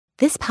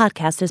This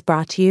podcast is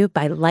brought to you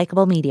by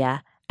Likeable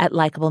Media. At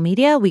Likeable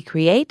Media, we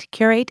create,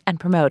 curate, and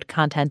promote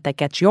content that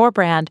gets your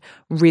brand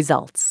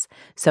results.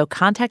 So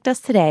contact us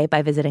today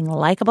by visiting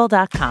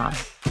Likeable.com.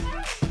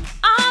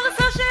 All the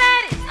social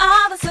ladies,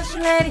 all the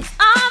social ladies,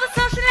 all the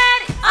social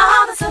ladies,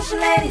 all the social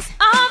ladies,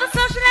 all the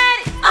social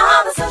ladies,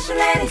 all the social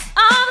ladies,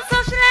 all the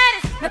social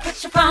ladies. Now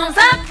put your phones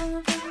up.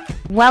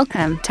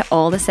 Welcome to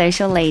All the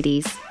Social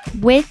Ladies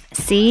with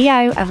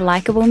CEO of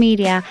Likeable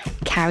Media,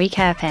 Carrie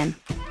Kerpen.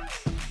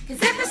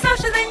 Cause if you're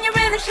social, then you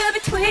really should be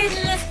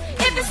tweeting this.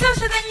 If you're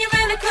social, then you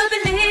really could be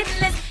leading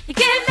this. You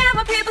get mad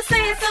when people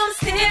say it's so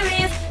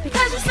mysterious.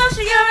 Because you're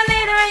social, you're a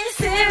leader and you're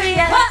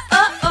serious. Oh,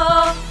 oh,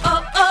 oh,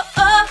 oh, oh,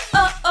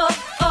 oh, oh,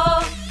 oh,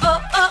 oh,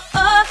 oh,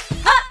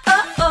 oh,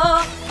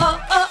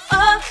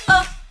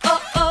 oh,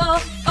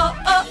 oh,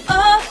 oh,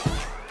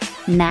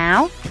 oh.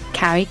 Now,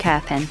 Carrie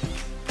Kerpen.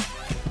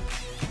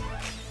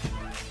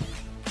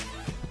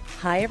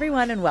 Hi,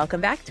 everyone, and welcome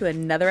back to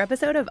another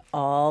episode of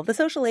All the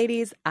Social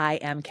Ladies. I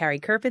am Carrie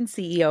Kerpen,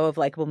 CEO of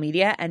Likeable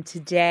Media, and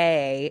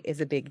today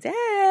is a big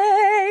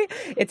day.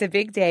 It's a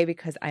big day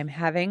because I'm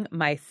having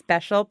my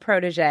special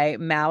protege,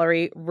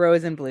 Mallory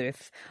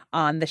Rosenbluth,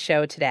 on the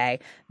show today.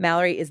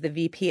 Mallory is the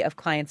VP of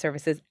Client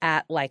Services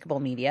at Likeable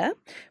Media.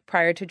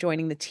 Prior to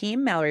joining the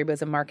team, Mallory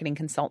was a marketing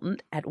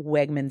consultant at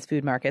Wegmans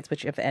Food Markets,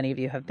 which if any of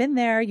you have been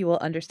there, you will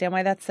understand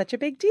why that's such a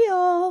big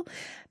deal.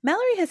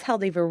 Mallory has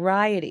held a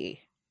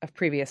variety of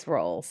previous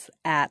roles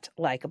at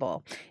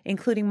Likeable,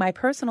 including my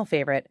personal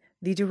favorite,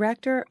 the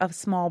Director of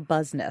Small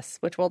Buzzness,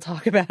 which we'll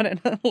talk about in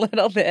a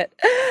little bit.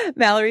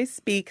 Mallory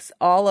speaks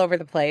all over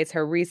the place.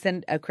 Her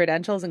recent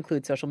credentials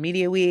include Social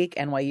Media Week,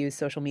 NYU's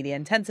Social Media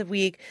Intensive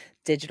Week,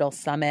 digital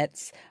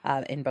summits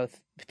in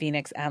both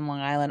Phoenix and Long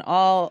Island,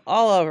 all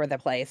over the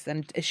place.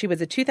 And she was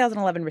a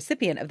 2011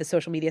 recipient of the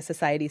Social Media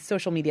Society's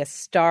Social Media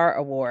Star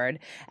Award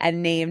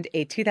and named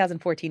a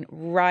 2014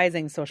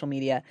 Rising Social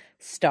Media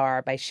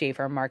Star by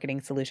Schaefer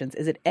Marketing Solutions.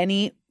 Is it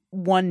any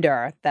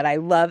wonder that I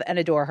love and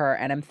adore her,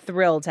 and I'm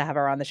thrilled to have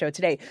her on the show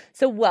today.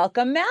 So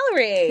welcome,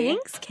 Mallory.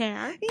 Thanks,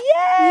 Karen.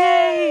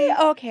 Yay!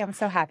 Okay, I'm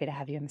so happy to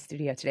have you in the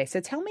studio today. So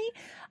tell me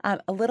a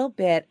little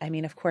bit, I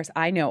mean, of course,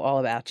 I know all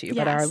about you,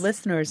 but our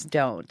listeners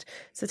don't.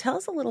 So tell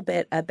us a little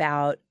bit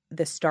about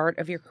the start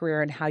of your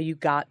career and how you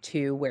got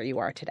to where you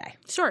are today.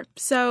 Sure.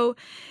 So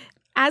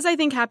as I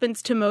think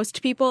happens to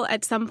most people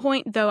at some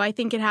point, though I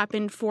think it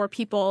happened for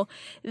people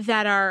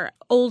that are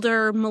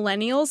older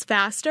millennials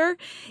faster,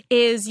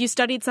 is you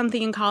studied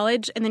something in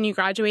college and then you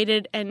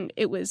graduated and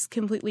it was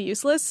completely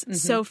useless. Mm-hmm.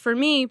 So for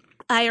me,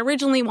 I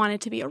originally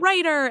wanted to be a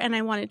writer and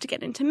I wanted to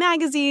get into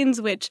magazines,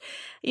 which,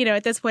 you know,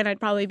 at this point I'd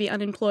probably be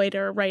unemployed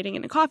or writing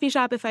in a coffee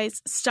shop if I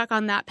stuck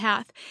on that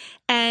path.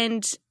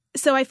 And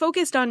so I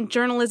focused on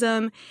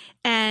journalism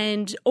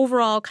and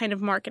overall kind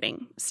of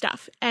marketing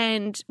stuff.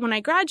 And when I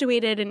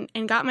graduated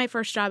and got my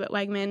first job at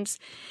Wegmans,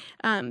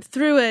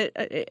 through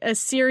a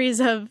series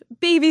of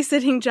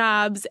babysitting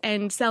jobs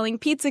and selling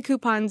pizza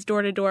coupons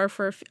door to door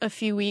for a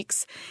few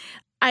weeks,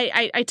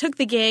 I took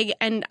the gig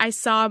and I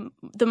saw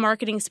the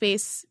marketing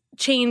space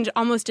change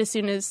almost as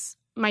soon as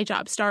my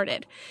job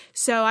started.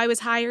 So I was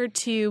hired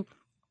to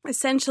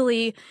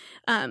essentially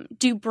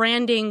do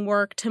branding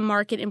work to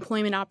market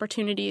employment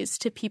opportunities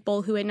to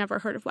people who had never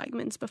heard of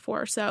Wegmans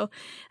before. So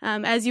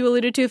as you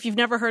alluded to, if you've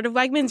never heard of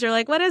Wegmans, you're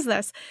like, what is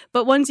this?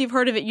 But once you've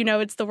heard of it, you know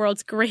it's the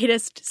world's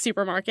greatest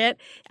supermarket.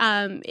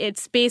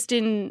 It's based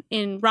in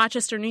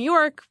Rochester, New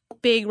York,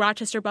 big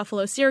Rochester,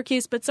 Buffalo,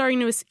 Syracuse, but starting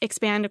to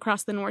expand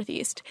across the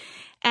Northeast.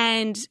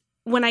 And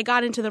when I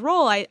got into the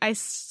role, I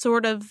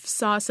sort of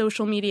saw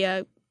social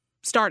media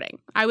starting.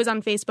 I was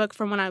on Facebook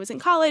from when I was in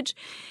college.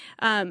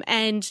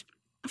 And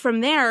from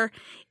there,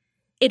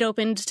 it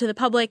opened to the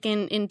public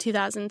in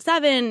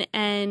 2007.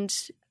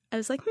 And I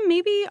was like,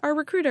 maybe our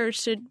recruiters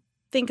should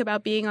think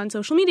about being on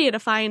social media to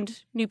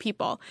find new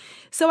people.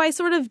 So I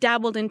sort of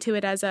dabbled into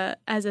it as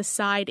a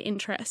side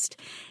interest.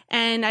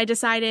 And I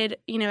decided,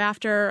 you know,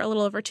 after a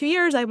little over 2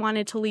 years, I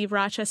wanted to leave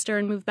Rochester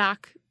and move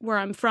back where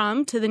I'm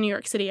from to the New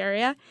York City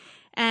area,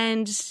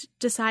 and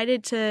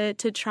decided to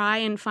try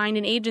and find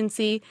an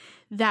agency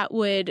that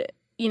would,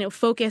 you know,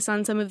 focus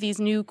on some of these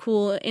new,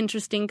 cool,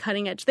 interesting,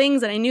 cutting-edge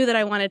things. And I knew that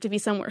I wanted to be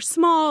somewhere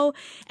small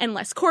and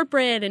less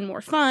corporate and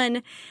more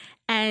fun.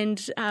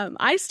 And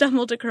I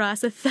stumbled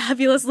across a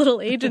fabulous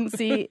little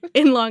agency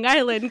in Long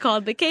Island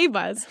called the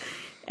K-Buzz.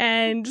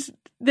 And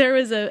there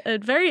was a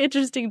very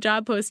interesting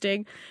job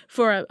posting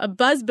for a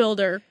buzz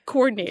builder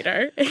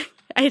coordinator.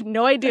 I had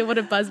no idea what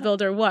a buzz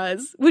builder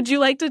was. Would you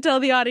like to tell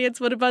the audience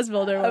what a buzz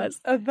builder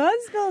was? A buzz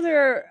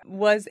builder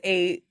was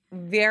a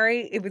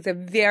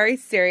very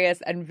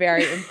serious and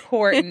very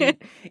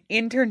important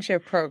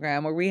internship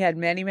program where we had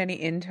many, many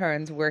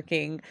interns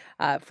working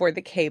for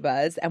the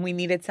K-Buzz, and we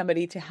needed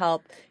somebody to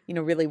help, you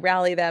know, really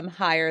rally them,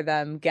 hire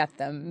them, get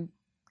them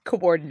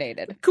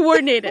coordinated.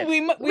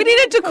 We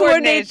needed to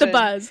coordinate the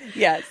buzz.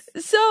 Yes.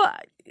 So,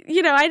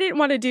 you know, I didn't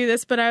want to do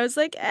this, but I was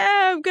like,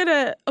 I'm going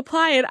to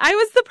apply it. I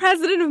was the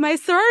president of my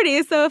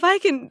sorority, so if I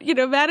can, you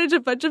know, manage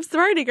a bunch of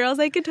sorority girls,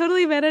 I could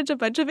totally manage a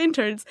bunch of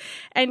interns.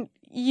 And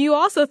you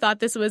also thought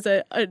this was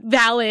a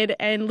valid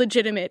and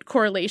legitimate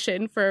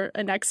correlation for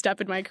a next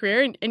step in my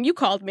career, and you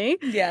called me.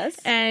 Yes.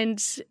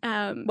 And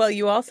well,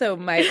 you also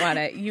might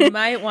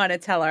want to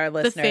tell our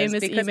listeners the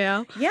famous because,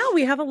 email. Yeah,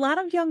 we have a lot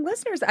of young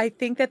listeners. I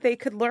think that they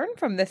could learn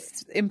from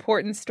this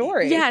important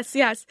story. Yes.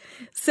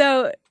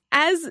 So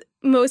as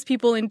most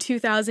people in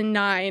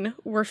 2009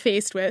 were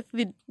faced with,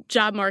 the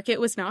job market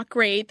was not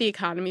great. The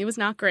economy was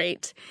not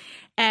great.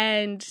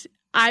 And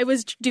I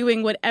was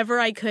doing whatever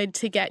I could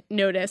to get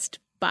noticed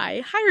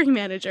by hiring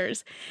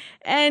managers.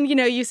 And,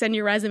 you send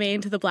your resume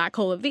into the black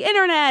hole of the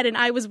internet. And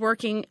I was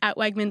working at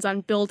Wegmans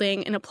on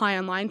building an apply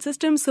online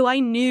system. So I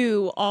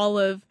knew all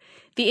of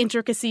the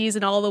intricacies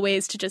and all the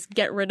ways to just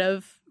get rid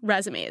of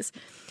resumes.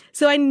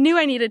 So I knew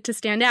I needed to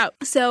stand out.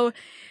 So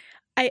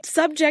I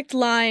subject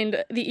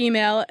lined the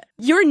email,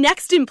 "Your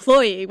next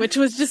employee," which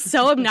was just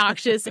so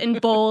obnoxious and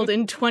bold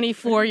and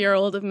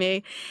 24-year-old of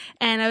me.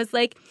 And I was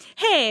like,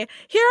 "Hey,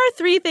 here are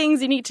 3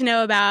 things you need to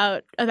know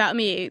about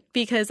me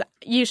because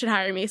you should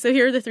hire me. So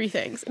here are the 3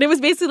 things." And it was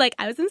basically like,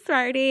 I was in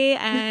sorority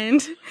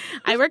and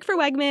I work for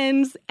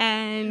Wegmans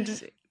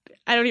and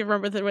I don't even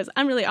remember what it was.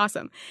 I'm really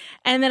awesome.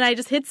 And then I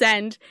just hit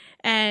send,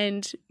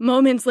 and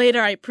moments later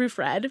I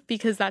proofread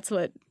because that's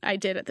what I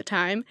did at the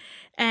time.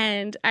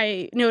 And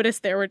I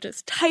noticed there were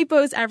just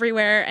typos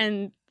everywhere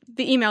and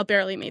the email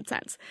barely made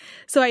sense.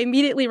 So I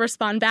immediately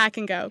respond back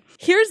and go,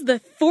 "Here's the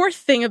 4th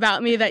thing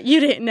about me that you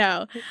didn't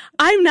know.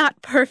 I'm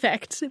not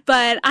perfect,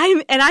 but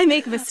I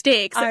make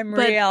mistakes. I'm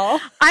real.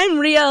 I'm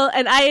real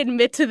and I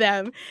admit to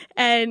them."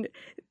 And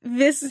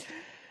this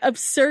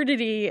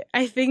absurdity,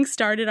 I think,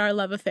 started our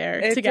love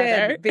affair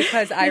together. Did,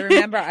 because I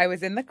remember I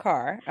was in the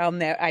car.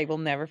 I will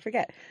never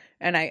forget.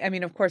 And I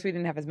mean, of course, we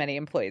didn't have as many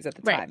employees at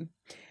the time.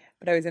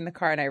 But I was in the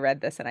car and I read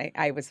this and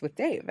I was with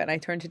Dave. And I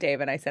turned to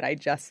Dave and I said, "I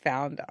just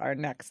found our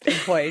next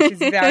employee. She's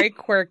very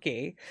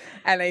quirky.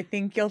 And I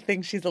think you'll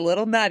think she's a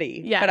little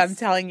nutty. Yes. But I'm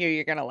telling you,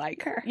 you're going to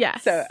like her."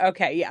 Yes. So,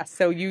 okay, yes.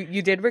 So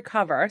you did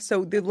recover.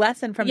 So the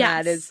lesson from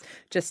that is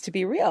just to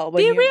be real.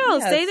 Be real.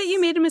 Yes. Say that you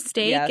made a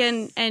mistake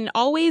Yes. and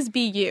always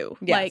be you.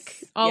 Yes. Like,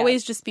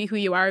 always just be who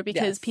you are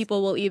because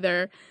people will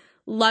either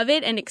love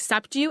it and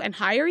accept you and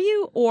hire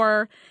you,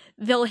 or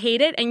they'll hate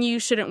it and you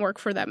shouldn't work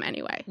for them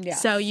anyway.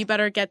 Yes. So you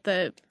better get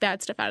the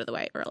bad stuff out of the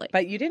way early.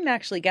 But you didn't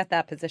actually get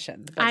that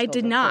position. I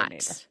did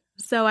not.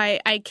 So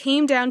I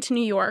came down to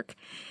New York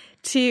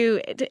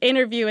to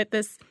interview at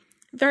this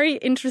very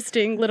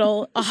interesting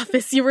little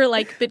office. You were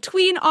like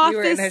between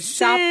offices.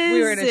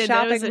 We were in a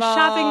shopping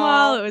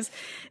mall. It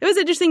was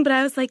interesting, but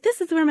I was like, this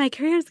is where my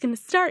career is going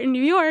to start in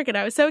New York. And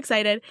I was so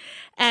excited.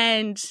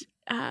 And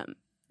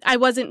I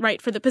wasn't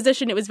right for the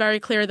position. It was very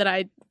clear that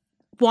I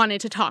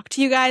wanted to talk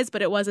to you guys,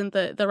 but it wasn't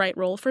the right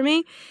role for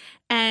me.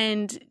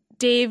 And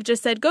Dave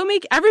just said, go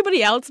make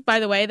everybody else,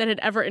 by the way, that had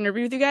ever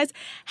interviewed with you guys,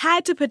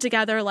 had to put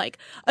together like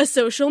a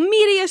social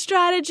media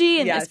strategy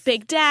and this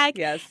big deck.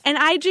 Yes. And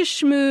I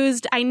just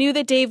schmoozed. I knew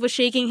that Dave was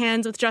shaking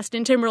hands with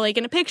Justin Timberlake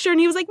in a picture, and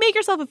he was like, make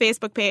yourself a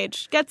Facebook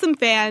page, get some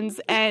fans,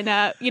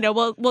 and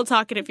we'll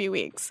talk in a few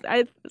weeks.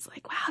 I was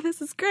like, wow,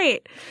 this is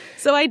great.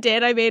 So I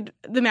did. I made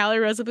the Mallory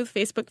Rosa Booth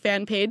Facebook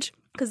fan page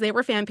because they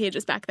were fan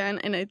pages back then,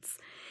 and it's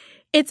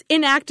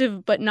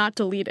inactive but not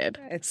deleted.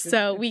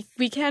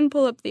 We can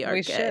pull up the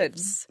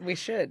archives. We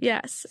should.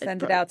 Yes.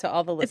 Send it out to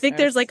all the listeners. I think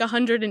there's like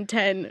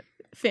 110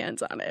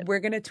 fans on it. We're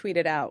going to tweet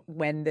it out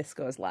when this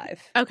goes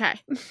live. Okay.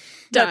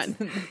 Done.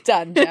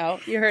 Done,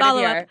 Joe. You heard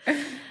it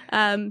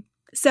here.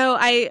 So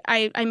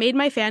I made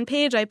my fan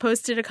page. I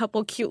posted a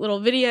couple cute little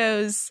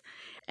videos,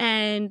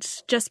 and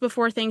just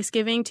before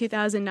Thanksgiving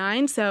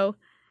 2009, so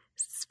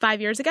 5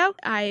 years ago,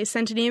 I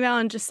sent an email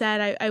and just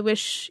said, I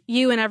wish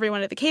you and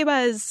everyone at the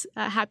K-Buzz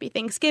a happy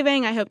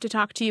Thanksgiving. I hope to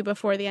talk to you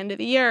before the end of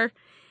the year.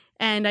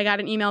 And I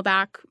got an email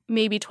back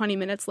maybe 20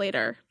 minutes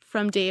later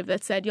from Dave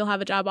that said, you'll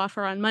have a job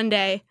offer on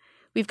Monday.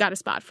 We've got a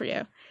spot for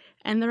you.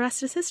 And the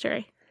rest is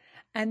history.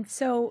 And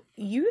so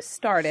you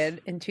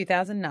started in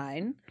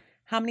 2009.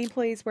 How many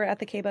employees were at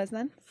the K-Buzz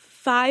then?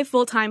 5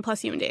 full-time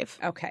plus you and Dave.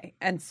 Okay.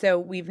 And so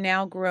we've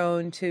now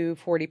grown to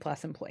 40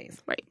 plus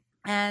employees. Right.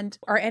 And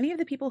are any of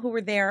the people who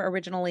were there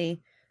originally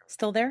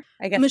still there?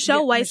 I guess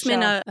Michelle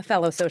Weissman, a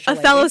fellow social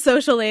lady. fellow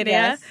social lady,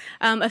 yes.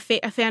 A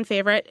fan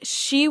favorite.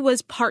 She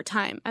was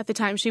part-time at the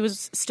time. She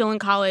was still in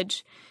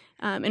college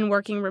and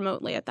working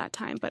remotely at that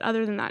time. But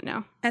other than that,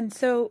 no. And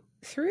so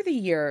through the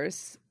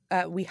years,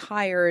 we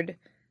hired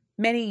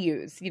many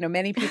youths,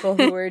 many people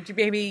who were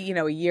maybe,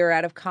 a year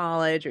out of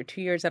college or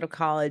 2 years out of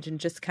college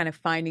and just kind of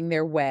finding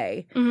their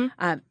way.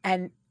 Mm-hmm.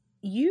 And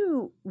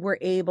you were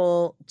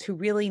able to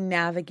really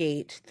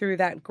navigate through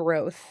that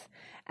growth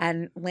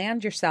and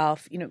land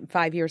yourself,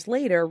 5 years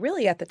later,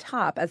 really at the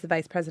top as the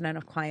Vice President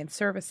of Client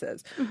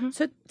Services. Mm-hmm.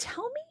 So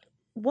tell me,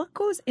 what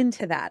goes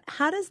into that?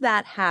 How does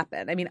that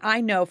happen? I mean, I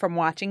know from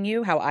watching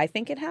you how I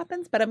think it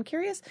happens, but I'm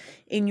curious,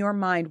 in your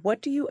mind,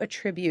 what do you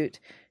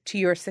attribute to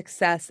your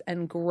success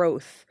and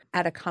growth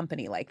at a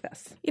company like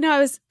this? You know,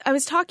 I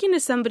was talking to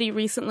somebody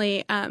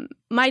recently.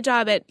 My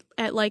job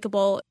at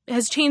Likeable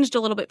has changed a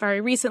little bit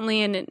very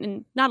recently,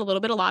 and not a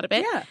little bit, a lot of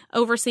it. Yeah.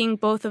 Overseeing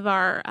both of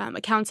our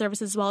account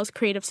services as well as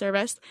creative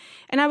service.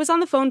 And I was on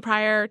the phone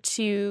prior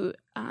to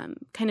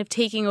kind of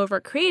taking over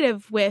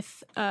creative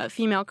with a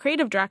female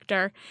creative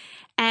director.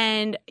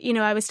 And, you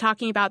know, I was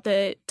talking about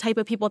the type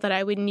of people that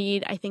I would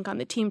need, I think, on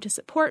the team to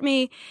support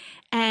me.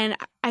 And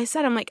I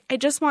said, I'm like, I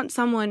just want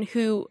someone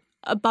who,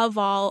 above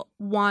all,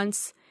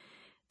 wants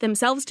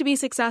themselves to be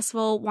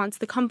successful, wants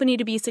the company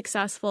to be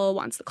successful,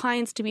 wants the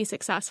clients to be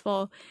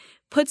successful,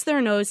 puts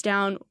their nose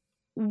down,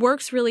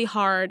 works really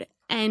hard,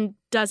 and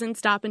doesn't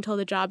stop until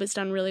the job is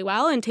done really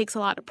well, and takes a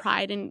lot of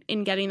pride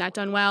in getting that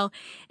done well,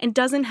 and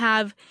doesn't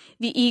have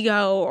the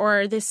ego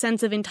or this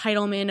sense of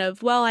entitlement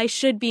of, well, I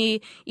should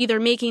be either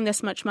making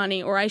this much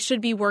money, or I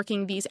should be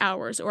working these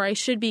hours, or I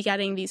should be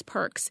getting these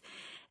perks.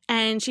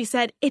 And she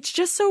said, it's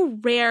just so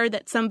rare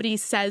that somebody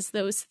says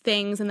those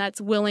things and that's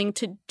willing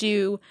to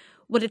do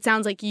what it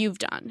sounds like you've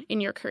done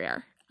in your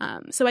career.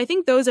 So I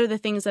think those are the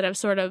things that have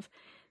sort of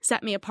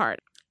set me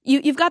apart.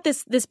 You've got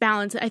this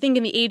balance, I think,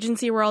 in the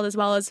agency world as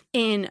well as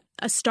in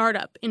a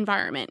startup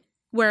environment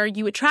where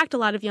you attract a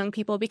lot of young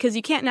people because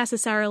you can't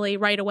necessarily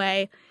right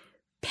away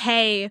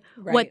pay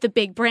what the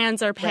big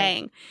brands are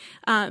paying.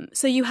 Right.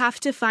 So you have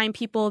to find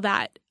people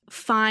that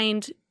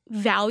find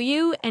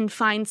value and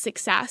find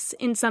success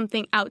in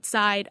something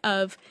outside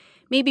of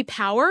maybe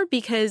power,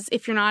 because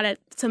if you're not at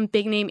some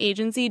big name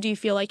agency, do you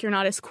feel like you're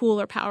not as cool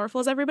or powerful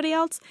as everybody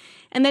else?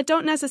 And that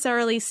don't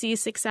necessarily see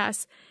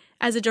success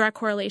as a direct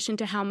correlation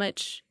to how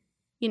much,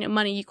 you know,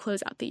 money you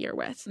close out the year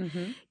with.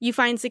 Mm-hmm. You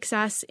find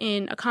success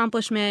in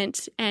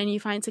accomplishment, and you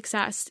find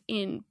success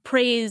in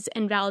praise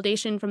and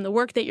validation from the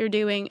work that you're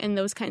doing and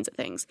those kinds of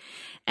things.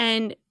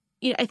 And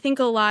you know, I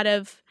think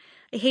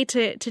I hate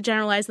to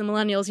generalize the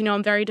millennials. You know,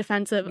 I'm very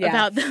defensive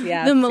about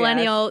the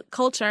millennial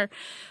culture.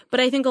 But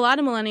I think a lot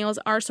of millennials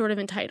are sort of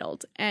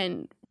entitled.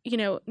 And, you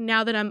know,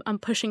 now that I'm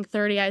pushing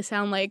 30, I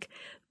sound like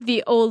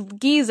the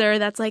old geezer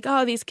that's like,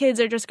 oh, these kids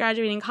are just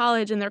graduating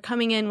college and they're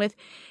coming in with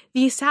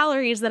these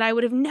salaries that I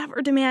would have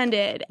never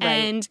demanded. Right.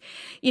 And,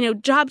 you know,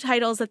 job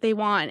titles that they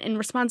want and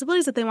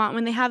responsibilities that they want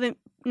when they haven't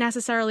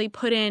necessarily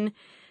put in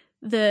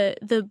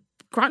the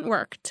grunt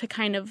work to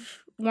kind of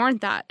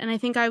warrant that. And I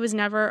think I was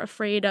never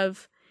afraid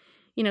of,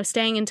 you know,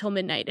 staying until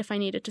midnight if I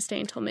needed to stay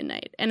until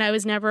midnight. And I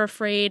was never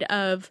afraid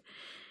of,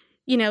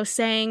 you know,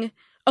 saying,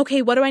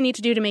 okay, what do I need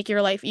to do to make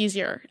your life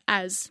easier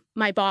as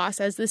my boss,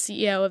 as the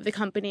CEO of the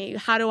company?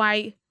 How do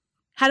I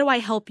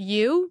help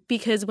you?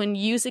 Because when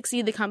you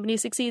succeed, the company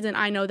succeeds, and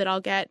I know that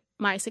I'll get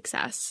my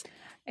success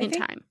in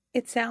time.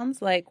 It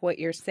sounds like what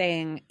you're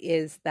saying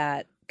is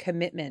that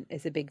commitment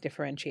is a big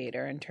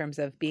differentiator in terms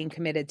of being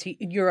committed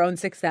to your own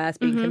success,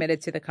 being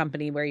committed to the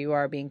company where you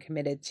are, being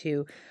committed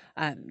to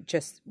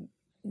just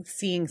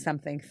seeing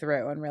something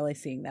through and really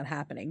seeing that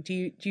happening.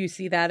 Do you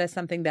see that as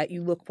something that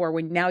you look for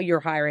when now you're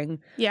hiring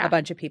a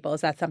bunch of people?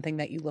 Is that something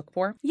that you look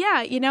for?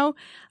 Yeah. You know,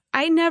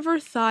 I never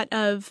thought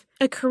of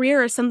a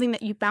career as something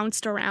that you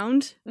bounced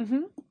around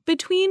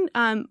between.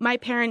 My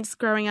parents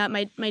growing up,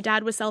 my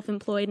dad was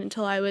self-employed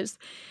until I was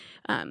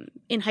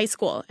in high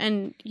school.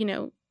 And, you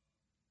know,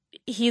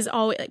 he's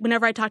always,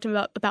 whenever I talk to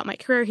him about my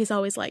career, he's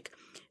always like,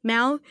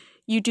 Mal,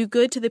 you do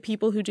good to the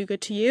people who do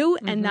good to you.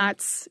 And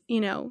that's,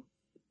 you know,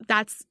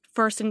 that's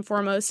first and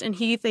foremost. And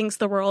he thinks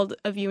the world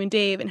of you and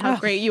Dave and how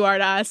great you are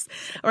to us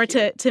or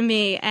to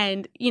me.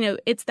 And, you know,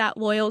 it's that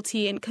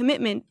loyalty and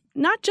commitment,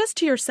 not just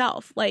to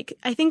yourself. Like,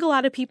 I think a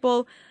lot of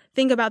people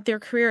think about their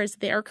career as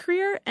their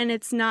career, and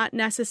it's not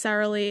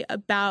necessarily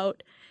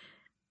about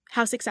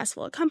how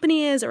successful a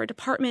company is or a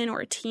department or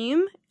a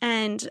team.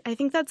 And I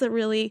think that's a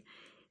really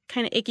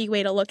kind of icky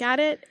way to look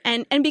at it.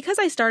 And because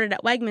I started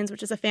at Wegmans,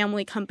 which is a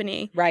family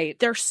company, right?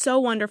 They're so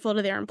wonderful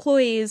to their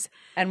employees.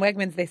 And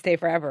Wegmans, they stay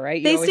forever,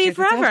 right? They stay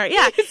forever.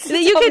 Yeah.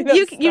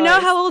 You know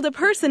how old a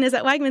person is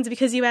at Wegmans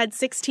because you add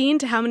 16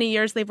 to how many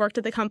years they've worked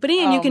at the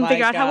company, and you can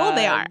figure out how old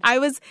they are.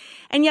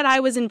 Yet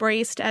I was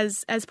embraced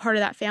as part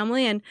of that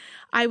family, and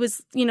I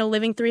was, you know,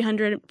 living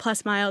 300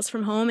 plus miles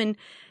from home, and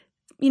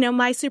you know,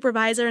 my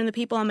supervisor and the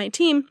people on my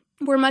team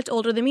were much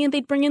older than me, and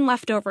they'd bring in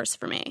leftovers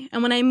for me.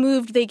 And when I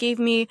moved, they gave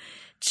me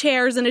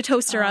chairs and a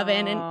toaster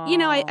oven. And, you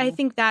know, I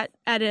think that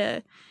at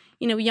a,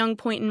 you know, young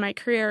point in my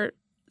career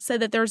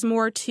said that there's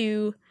more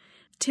to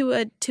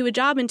a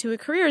job and to a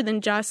career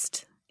than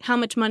just how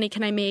much money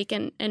can I make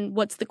and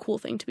what's the cool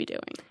thing to be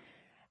doing.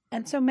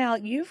 And so, Mal,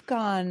 you've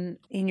gone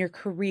in your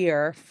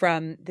career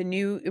from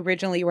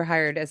originally you were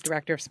hired as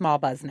director of small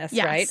business,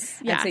 right?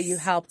 Yes. And so you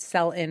helped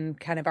sell in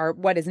kind of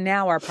what is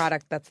now our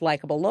product that's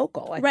Likeable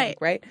Local, I think,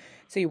 right?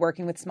 So you're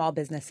working with small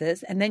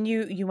businesses. And then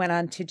you went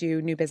on to do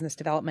new business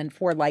development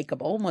for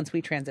Likeable once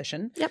we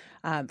transitioned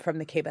from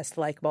the KBUS to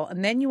Likeable.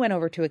 And then you went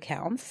over to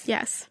accounts.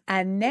 Yes.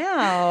 And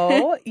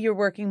now you're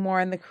working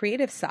more on the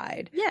creative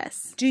side.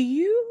 Yes. Do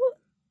you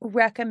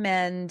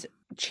recommend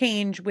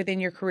change within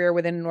your career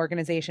within an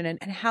organization,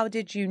 and how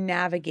did you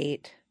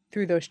navigate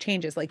through those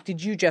changes? Like,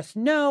 did you just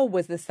know?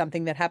 Was this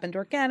something that happened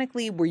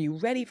organically? Were you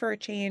ready for a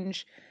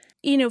change?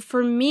 You know,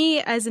 for me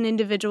as an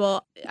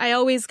individual, I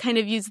always kind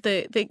of use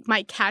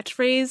my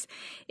catchphrase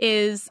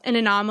is an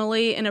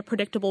anomaly in a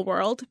predictable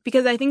world,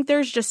 because I think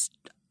there's just,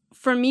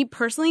 for me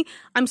personally,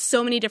 I'm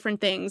so many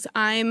different things.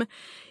 I'm,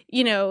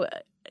 you know,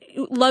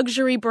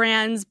 luxury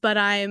brands, but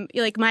I'm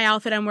like, my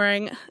outfit I'm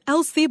wearing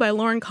LC by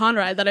Lauren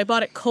Conrad that I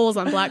bought at Kohl's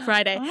on Black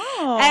Friday.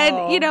 Oh.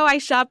 And, you know, I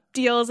shop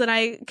deals and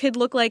I could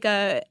look like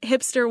a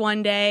hipster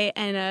one day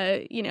and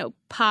a, you know,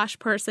 posh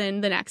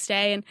person the next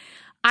day. And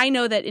I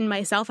know that in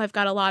myself, I've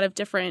got a lot of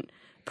different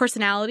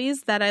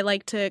personalities that I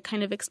like to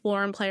kind of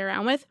explore and play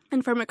around with.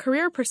 And from a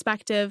career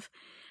perspective,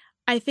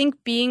 I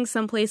think being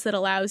someplace that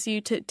allows you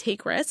to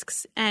take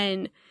risks,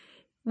 and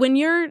when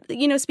you're,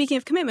 you know, speaking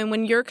of commitment,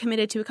 when you're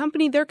committed to a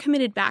company, they're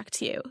committed back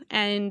to you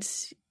and,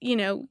 you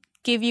know,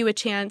 give you a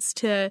chance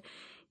to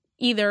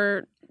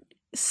either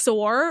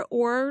soar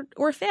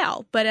or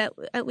fail, but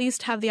at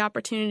least have the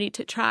opportunity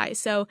to try.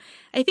 So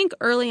I think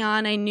early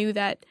on, I knew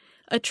that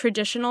a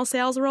traditional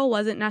sales role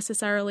wasn't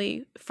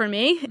necessarily for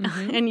me.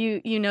 Mm-hmm. And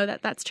you know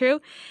that that's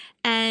true.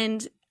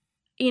 And,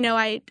 you know,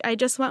 I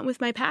just went with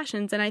my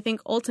passions. And I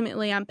think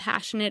ultimately I'm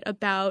passionate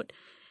about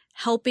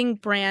helping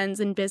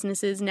brands and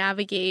businesses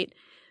navigate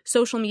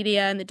social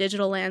media and the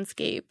digital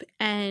landscape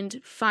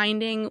and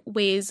finding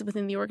ways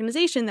within the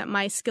organization that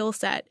my skill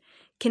set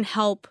can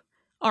help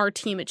our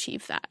team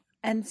achieve that.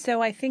 And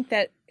so I think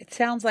that it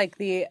sounds like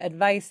the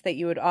advice that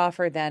you would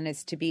offer then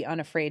is to be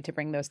unafraid to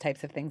bring those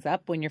types of things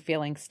up when you're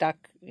feeling stuck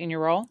in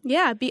your role.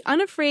 Yeah, be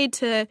unafraid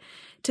to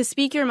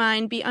speak your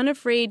mind. Be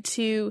unafraid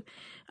to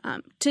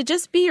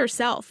just be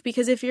yourself.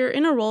 Because if you're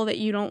in a role that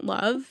you don't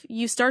love,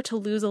 you start to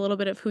lose a little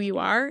bit of who you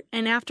are.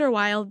 And after a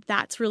while,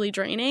 that's really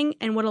draining.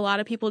 And what a lot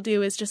of people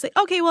do is just say,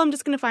 okay, well, I'm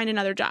just going to find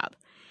another job.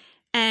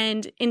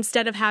 And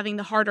instead of having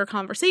the harder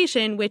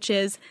conversation, which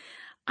is,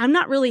 I'm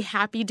not really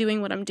happy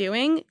doing what I'm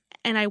doing,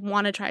 and I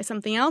want to try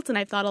something else, and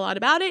I've thought a lot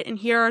about it, and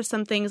here are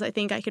some things I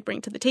think I could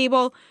bring to the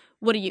table.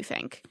 What do you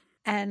think?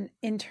 And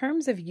in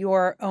terms of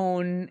your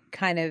own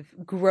kind of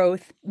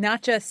growth,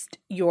 not just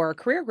your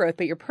career growth,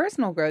 but your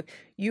personal growth,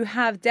 you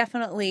have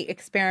definitely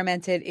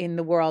experimented in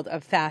the world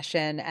of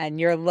fashion and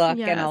your look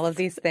and all of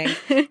these things.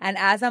 And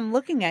as I'm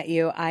looking at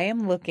you, I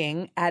am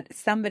looking at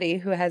somebody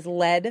who has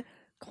led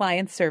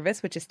client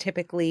service, which is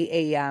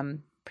typically a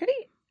pretty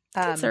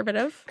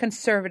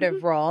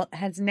conservative role,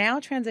 has now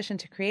transitioned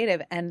to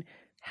creative and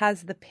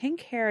has the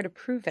pink hair to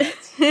prove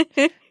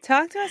it.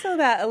 Talk to us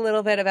a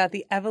little bit about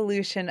the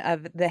evolution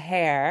of the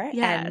hair.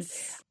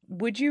 Yes.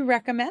 And would you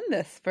recommend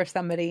this for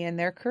somebody in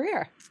their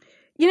career?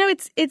 You know,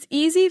 it's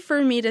easy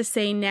for me to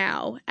say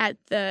now at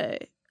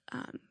the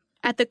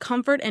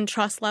comfort and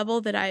trust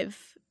level that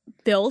I've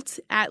built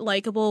at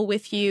Likeable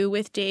with you,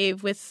 with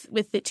Dave,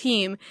 with the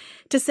team,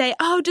 to say,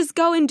 oh, just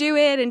go and do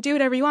it and do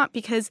whatever you want.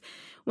 Because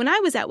when I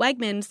was at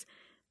Wegmans,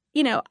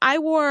 you know, I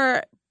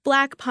wore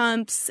black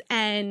pumps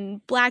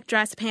and black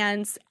dress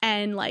pants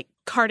and like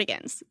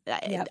cardigans.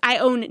 Yep. I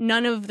own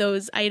none of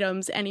those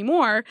items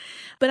anymore,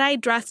 but I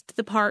dressed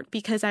the part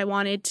because I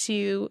wanted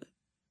to,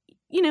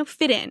 you know,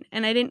 fit in,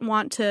 and I didn't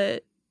want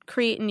to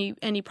create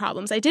any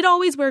problems. I did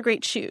always wear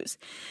great shoes,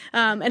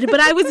 but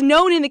I was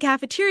known in the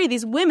cafeteria.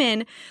 These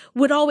women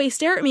would always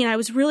stare at me, and I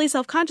was really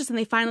self-conscious, and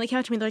they finally came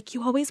up to me. They're like,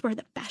 you always wear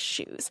the best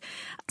shoes.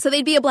 So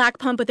they'd be a black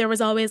pump, but there was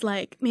always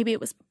like, maybe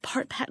it was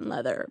part patent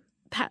leather,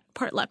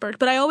 part leopard,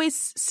 but I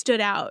always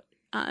stood out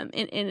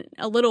in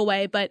a little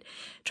way, but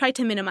tried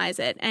to minimize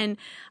it. And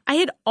I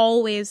had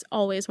always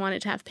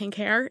wanted to have pink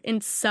hair in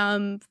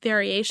some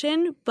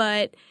variation,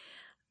 but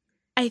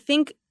I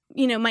think,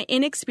 you know, my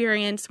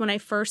inexperience when I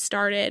first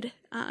started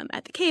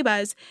at the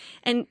K-Buzz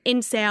and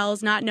in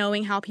sales, not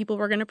knowing how people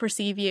were going to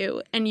perceive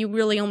you, and you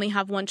really only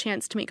have one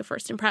chance to make a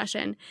first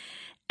impression,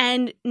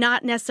 and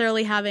not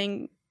necessarily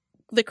having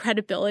the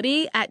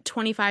credibility at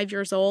 25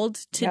 years old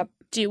to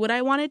do what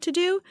I wanted to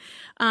do,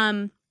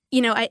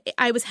 you know,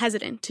 I was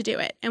hesitant to do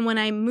it. And when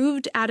I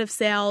moved out of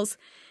sales,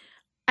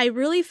 I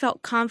really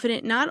felt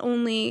confident not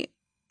only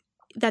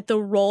that the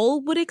role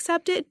would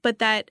accept it, but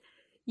that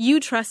you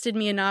trusted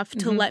me enough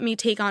to let me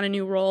take on a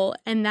new role,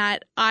 and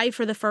that I,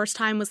 for the first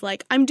time, was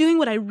like, I'm doing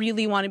what I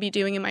really want to be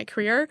doing in my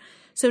career.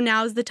 So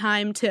now's the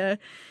time to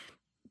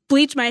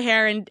bleach my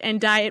hair and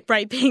dye it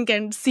bright pink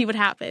and see what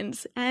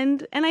happens.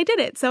 And I did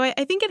it. So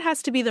I think it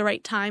has to be the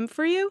right time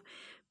for you,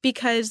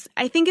 because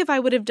I think if I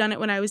would have done it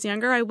when I was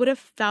younger, I would have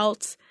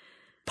felt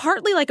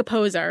partly like a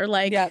poser,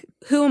 like,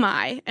 who am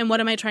I and what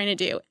am I trying to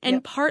do?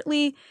 And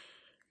partly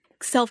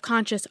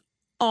self-conscious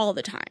all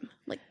the time,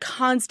 like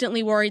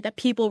constantly worried that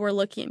people were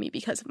looking at me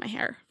because of my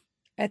hair.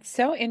 It's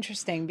so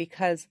interesting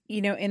because,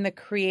 you know, in the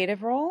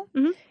creative role,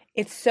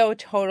 it's so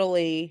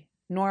totally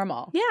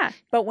normal. Yeah.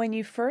 But when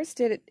you first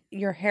did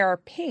your hair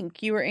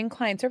pink, you were in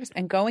client service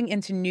and going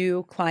into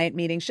new client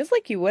meetings, just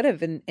like you would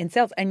have in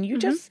sales. And you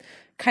just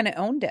kind of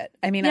owned it.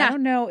 I mean, I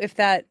don't know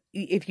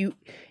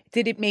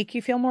did it make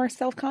you feel more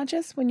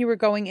self-conscious when you were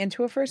going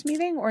into a first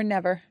meeting or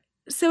never?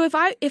 So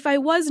if I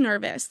was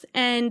nervous,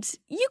 and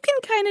you can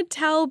kind of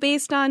tell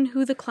based on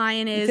who the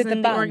client is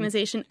and the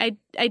organization,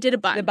 I did a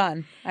bun. The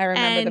bun. I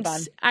remember the bun.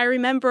 And I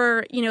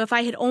remember, if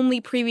I had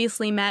only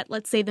previously met,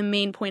 let's say, the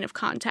main point of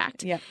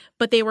contact,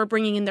 but they were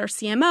bringing in their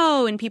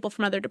CMO and people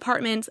from other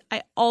departments,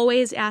 I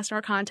always asked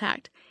our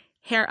contact,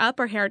 hair up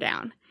or hair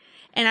down?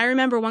 And I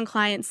remember one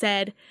client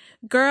said,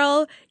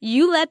 girl,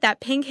 you let that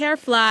pink hair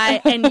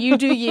fly and you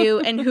do you,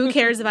 and who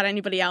cares about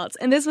anybody else?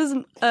 And this was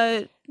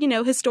a,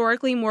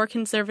 historically more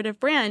conservative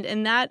brand.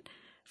 And that,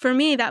 for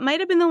me, that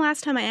might have been the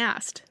last time I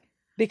asked.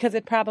 Because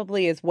it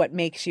probably is what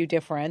makes you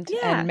different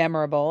and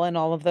memorable and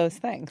all of those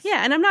things.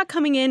 Yeah. And I'm not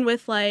coming in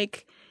with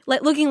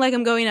looking like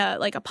I'm going to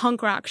like a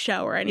punk rock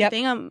show or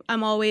anything. Yep.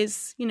 I'm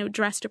always,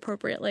 dressed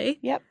appropriately.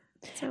 Yep.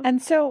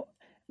 And so,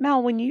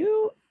 Mel, when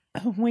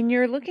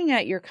you're looking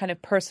at your kind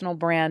of personal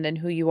brand and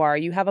who you are,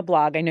 you have a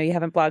blog. I know you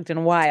haven't blogged in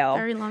a while.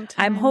 Very long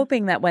time. I'm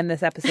hoping that when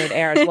this episode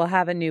airs, we'll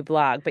have a new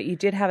blog. But you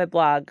did have a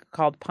blog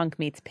called Punk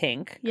Meets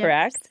Pink,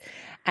 correct?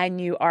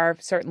 And you are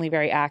certainly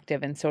very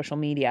active in social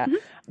media.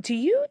 Mm-hmm. Do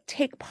you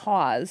take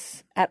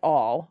pause at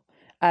all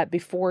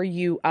before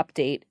you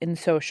update in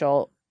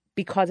social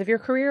because of your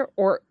career?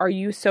 Or are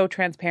you so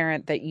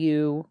transparent that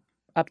you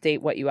update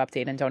what you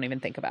update and don't even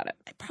think about it?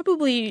 I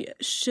probably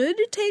should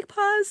take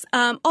pause.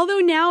 Although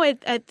now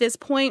at this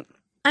point,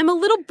 I'm a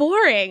little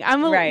boring.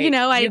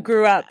 You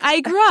grew up. I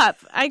grew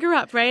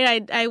up,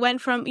 right? I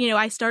went from,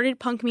 I started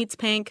Punk Meets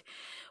Pink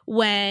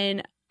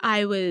when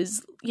I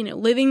was,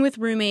 living with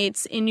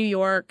roommates in New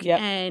York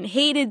and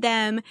hated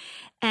them.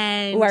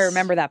 And I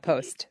remember that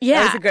post.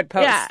 Yeah. That was a good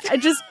post. Yeah. I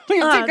just, we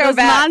have to go those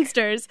back.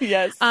 Monsters.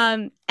 Yes.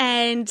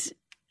 And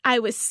I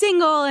was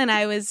single, and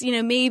I was,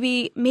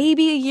 maybe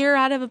a year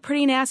out of a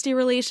pretty nasty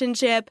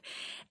relationship.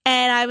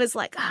 And I was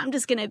like, I'm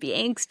just going to be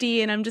angsty,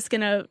 and I'm just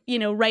going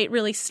to, write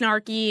really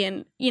snarky.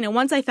 And,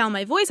 once I found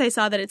my voice, I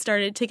saw that it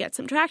started to get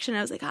some traction.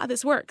 I was like,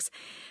 this works.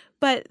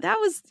 But that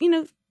was,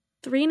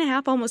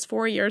 3.5, almost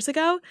 4 years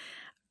ago.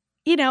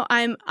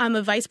 I'm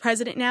a vice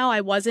president now.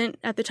 I wasn't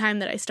at the time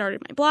that I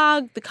started my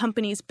blog. The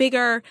company's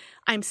bigger.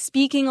 I'm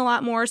speaking a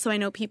lot more, so I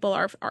know people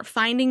are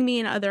finding me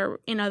in other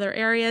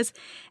areas.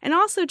 And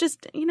also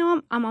just,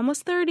 I'm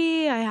almost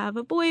 30. I have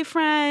a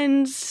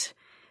boyfriend.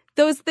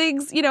 Those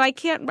things, I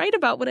can't write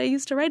about what I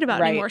used to write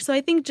about anymore. So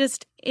I think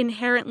just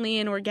inherently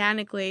and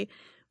organically,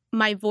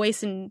 my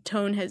voice and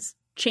tone has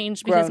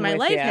changed because my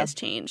life has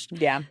changed.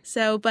 Yeah.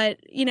 So,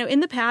 but, in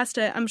the past,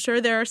 I'm sure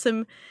there are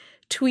some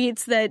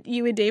tweets that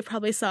you and Dave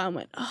probably saw and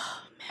went,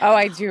 oh, man. Oh,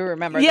 I do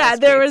remember. Yeah, those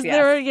there tweets, was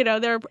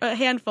there were a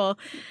handful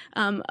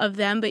of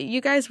them, but you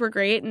guys were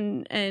great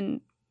and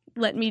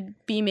let me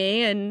be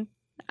me, and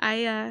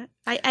I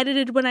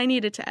edited when I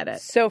needed to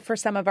edit. So for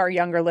some of our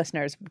younger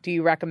listeners, do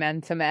you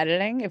recommend some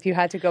editing if you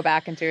had to go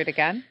back and do it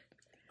again?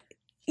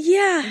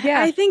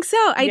 Yeah. I think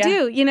so. I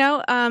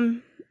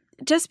do.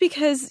 Just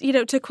because,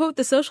 to quote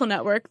The Social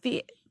Network,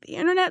 the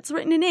internet's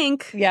written in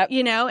ink,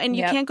 and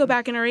you can't go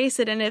back and erase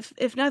it. And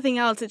if nothing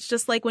else, it's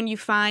just like when you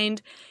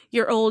find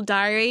your old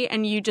diary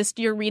and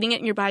you're reading it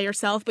and you're by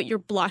yourself, but you're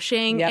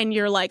blushing and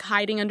you're like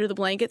hiding under the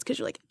blankets because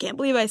you're like, I can't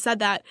believe I said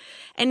that.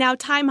 And now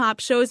Time Hop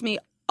shows me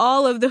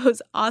all of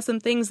those awesome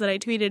things that I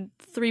tweeted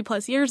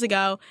 3+ years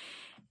ago.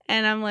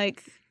 And I'm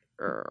like,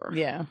 Urgh.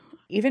 Yeah.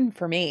 Even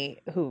for me,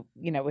 who,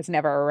 was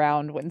never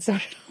around when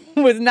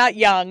was not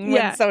young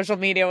when social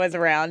media was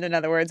around. In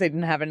other words, I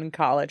didn't have it in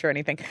college or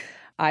anything.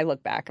 I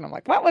look back and I'm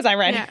like, what was I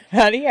writing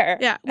out here?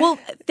 Yeah. Well,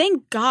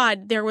 thank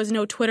God there was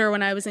no Twitter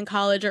when I was in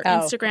college or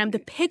Instagram. The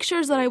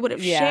pictures that I would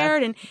have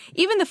shared and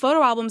even the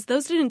photo albums,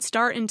 those didn't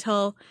start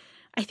until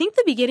I think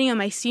the beginning of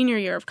my senior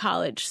year of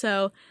college.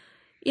 So,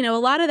 a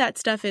lot of that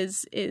stuff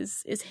is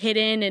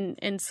hidden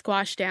and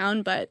squashed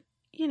down. But,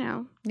 when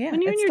you're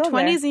in your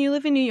 20s and you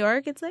live in New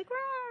York, it's like,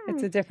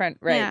 it's a different,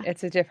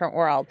 It's a different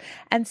world.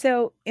 And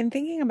so in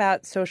thinking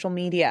about social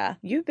media,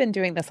 you've been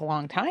doing this a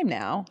long time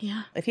now.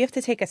 Yeah. If you have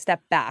to take a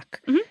step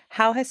back,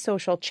 how has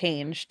social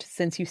changed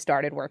since you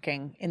started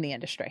working in the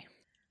industry?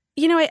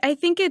 I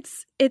think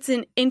it's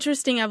an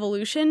interesting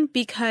evolution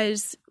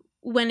because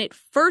when it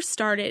first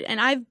started, and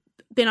I've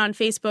been on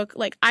Facebook,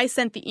 like I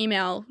sent the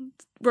email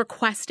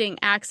requesting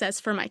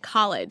access for my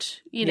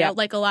college,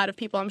 like a lot of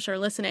people I'm sure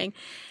listening.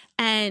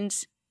 And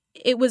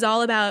it was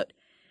all about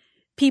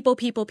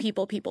people,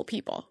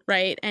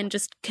 right? And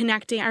just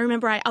connecting. I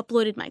remember I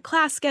uploaded my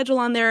class schedule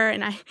on there,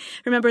 and I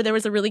remember there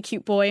was a really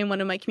cute boy in one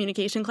of my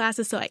communication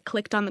classes, so I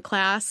clicked on the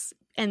class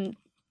and,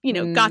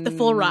 got the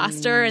full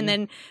roster, and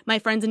then my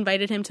friends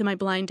invited him to my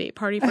blind date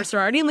party for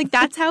sorority, and like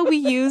that's how we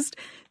used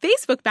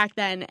Facebook back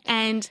then.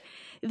 And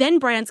then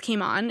brands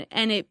came on,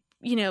 and it,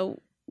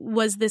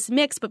 was this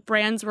mix, but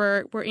brands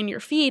were in your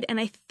feed, and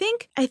I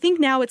think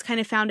now it's kind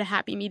of found a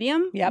happy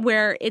medium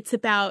where it's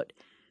about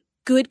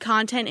good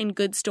content and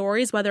good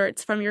stories, whether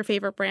it's from your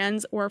favorite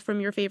brands or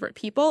from your favorite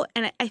people.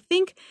 And I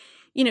think,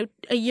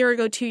 a year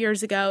ago, 2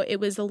 years ago,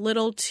 it was a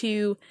little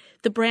too,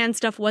 the brand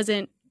stuff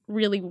wasn't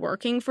really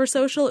working for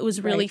social. It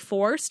was really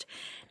forced.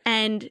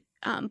 And,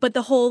 but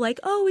the whole like,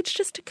 it's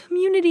just a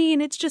community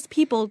and it's just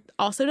people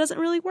also doesn't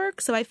really work.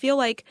 So I feel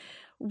like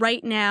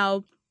right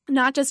now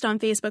not just on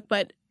Facebook,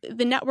 but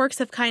the networks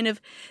have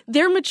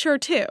they're mature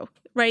too,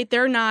 right?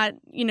 They're not,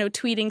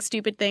 tweeting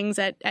stupid things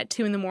at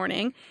 2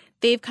 a.m.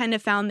 They've kind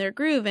of found their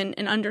groove and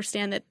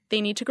understand that they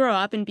need to grow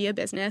up and be a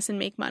business and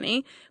make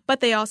money, but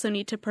they also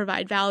need to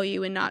provide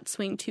value and not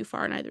swing too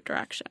far in either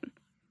direction.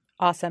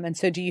 Awesome. And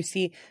so do you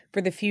see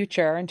for the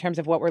future, in terms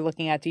of what we're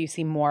looking at, do you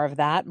see more of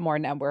that, more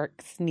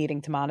networks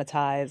needing to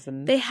monetize?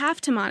 And they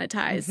have to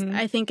monetize. Mm-hmm.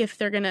 I think if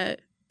they're going to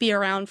be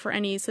around for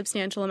any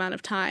substantial amount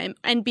of time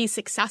and be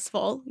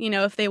successful,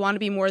 if they want to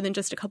be more than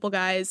just a couple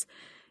guys,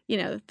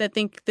 that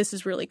think this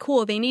is really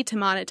cool, they need to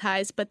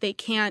monetize, but they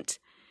can't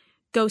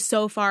go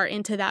so far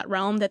into that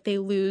realm that they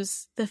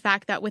lose the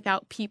fact that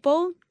without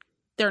people,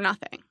 they're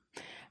nothing.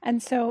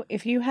 And so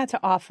if you had to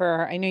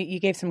offer, I know you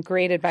gave some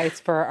great advice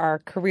for our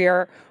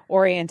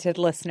career-oriented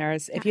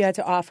listeners. If you had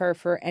to offer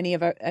for any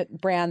of our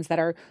brands that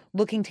are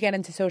looking to get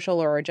into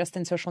social or just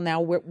in social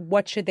now,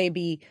 what should they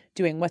be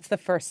doing? What's the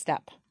first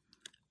step?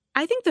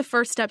 I think the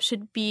first step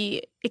should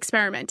be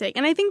experimenting.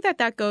 And I think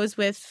that goes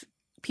with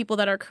people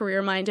that are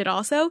career-minded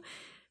also.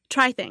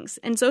 Try things.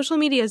 And social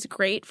media is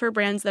great for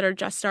brands that are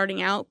just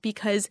starting out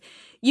because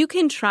you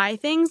can try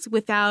things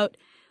without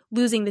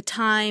losing the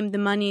time, the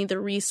money, the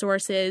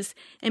resources,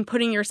 and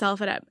putting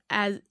yourself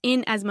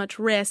in as much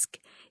risk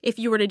if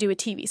you were to do a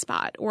TV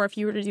spot or if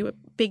you were to do a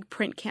big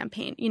print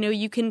campaign.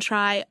 You can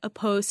try a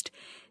post,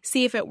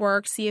 see if it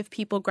works, see if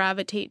people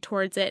gravitate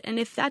towards it. And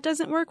if that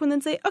doesn't work,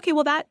 then say, okay,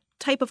 well, that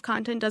type of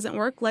content doesn't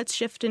work. Let's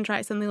shift and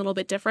try something a little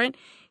bit different.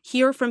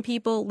 Hear from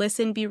people,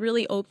 listen, be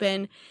really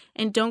open,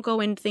 and don't go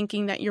in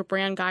thinking that your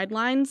brand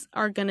guidelines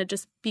are going to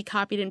just be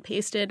copied and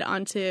pasted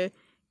onto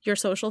your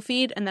social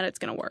feed and that it's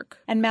going to work.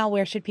 And Mal,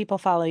 where should people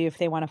follow you if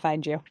they want to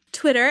find you?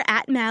 Twitter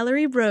at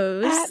Mallory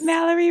Rose. At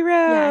Mallory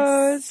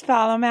Rose. Yes.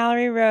 Follow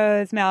Mallory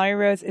Rose. Mallory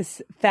Rose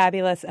is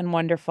fabulous and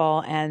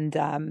wonderful. And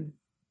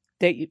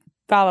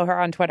follow her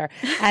on Twitter.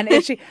 And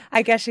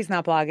I guess she's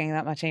not blogging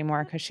that much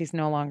anymore because she's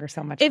no longer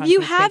so much. If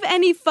you have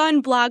any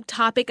fun blog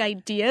topic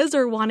ideas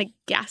or want to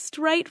guest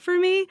write for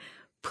me,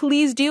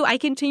 please do. I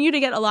continue to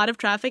get a lot of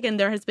traffic and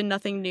there has been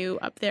nothing new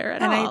up there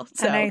at all.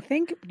 And I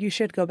think you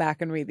should go back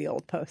and read the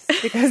old posts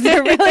because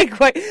they're really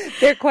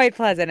quite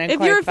pleasant and if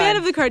quite you're a fun. fan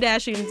of the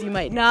Kardashians, you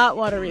might not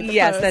want to read the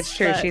Yes, posts. that's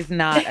true. But... She's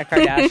not a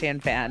Kardashian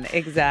fan.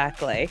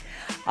 Exactly.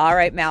 All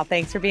right, Mal,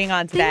 thanks for being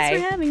on today.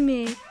 Thanks for having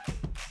me.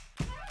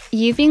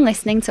 You've been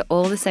listening to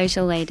All the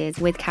Social Ladies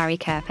with Carrie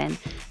Kerpen,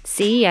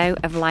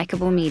 CEO of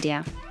Likeable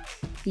Media.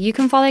 You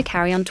can follow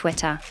Carrie on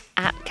Twitter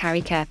at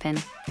Carrie Kerpen.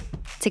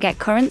 To get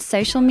current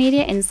social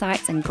media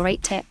insights and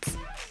great tips,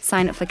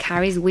 sign up for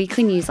Carrie's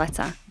weekly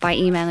newsletter by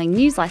emailing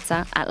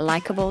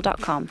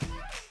newsletter@likeable.com.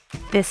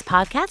 This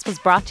podcast was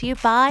brought to you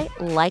by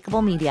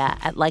Likeable Media.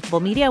 At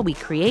Likeable Media, we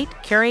create,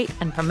 curate,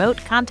 and promote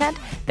content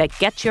that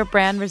gets your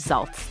brand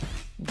results.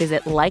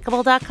 Visit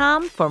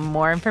likeable.com for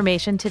more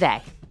information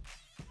today.